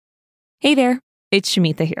Hey there, it's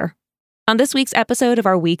Shamitha here. On this week's episode of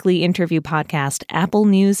our weekly interview podcast, Apple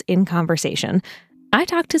News in Conversation, I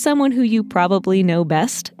talked to someone who you probably know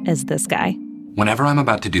best as this guy. Whenever I'm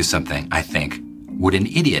about to do something, I think, would an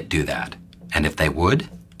idiot do that? And if they would,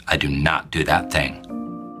 I do not do that thing.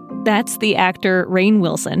 That's the actor Rainn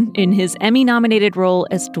Wilson in his Emmy-nominated role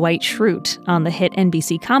as Dwight Schrute on the hit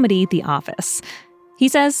NBC comedy The Office. He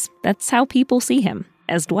says that's how people see him,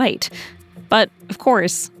 as Dwight. But, of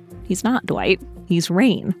course, he's not Dwight. He's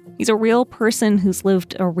Rainn. He's a real person who's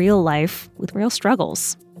lived a real life with real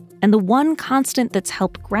struggles. And the one constant that's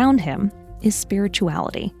helped ground him is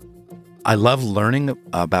spirituality. I love learning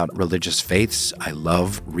about religious faiths. I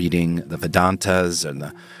love reading the Vedantas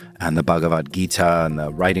and the Bhagavad Gita and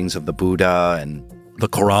the writings of the Buddha and the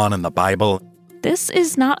Quran and the Bible. This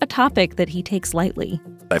is not a topic that he takes lightly.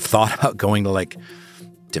 I've thought about going to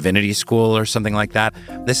divinity school or something like that.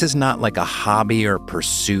 This is not like a hobby or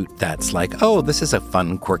pursuit that's like, oh, this is a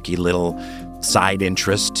fun, quirky little side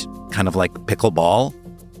interest, kind of like pickleball.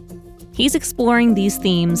 He's exploring these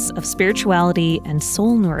themes of spirituality and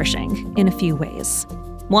soul nourishing in a few ways.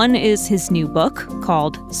 One is his new book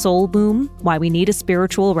called Soul Boom: Why We Need a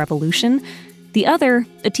Spiritual Revolution. The other,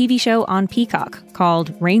 a TV show on Peacock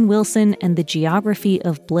called Rainn Wilson and the Geography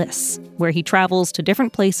of Bliss, where he travels to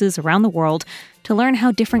different places around the world to learn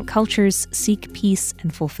how different cultures seek peace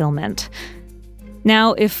and fulfillment.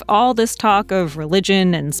 Now, if all this talk of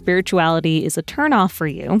religion and spirituality is a turnoff for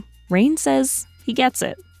you, Rainn says he gets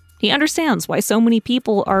it. He understands why so many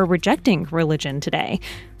people are rejecting religion today.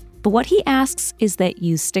 But what he asks is that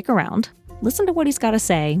you stick around, listen to what he's got to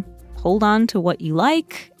say, hold on to what you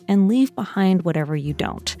like, and leave behind whatever you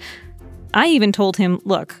don't. I even told him,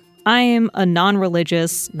 look, I am a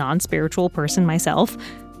non-religious, non-spiritual person myself,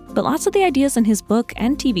 but lots of the ideas in his book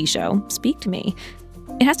and TV show speak to me.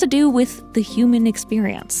 It has to do with the human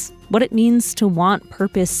experience, what it means to want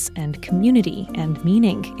purpose and community and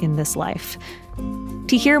meaning in this life.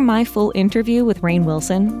 To hear my full interview with Rainn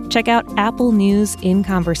Wilson, check out Apple News in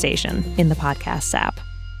Conversation in the podcasts app.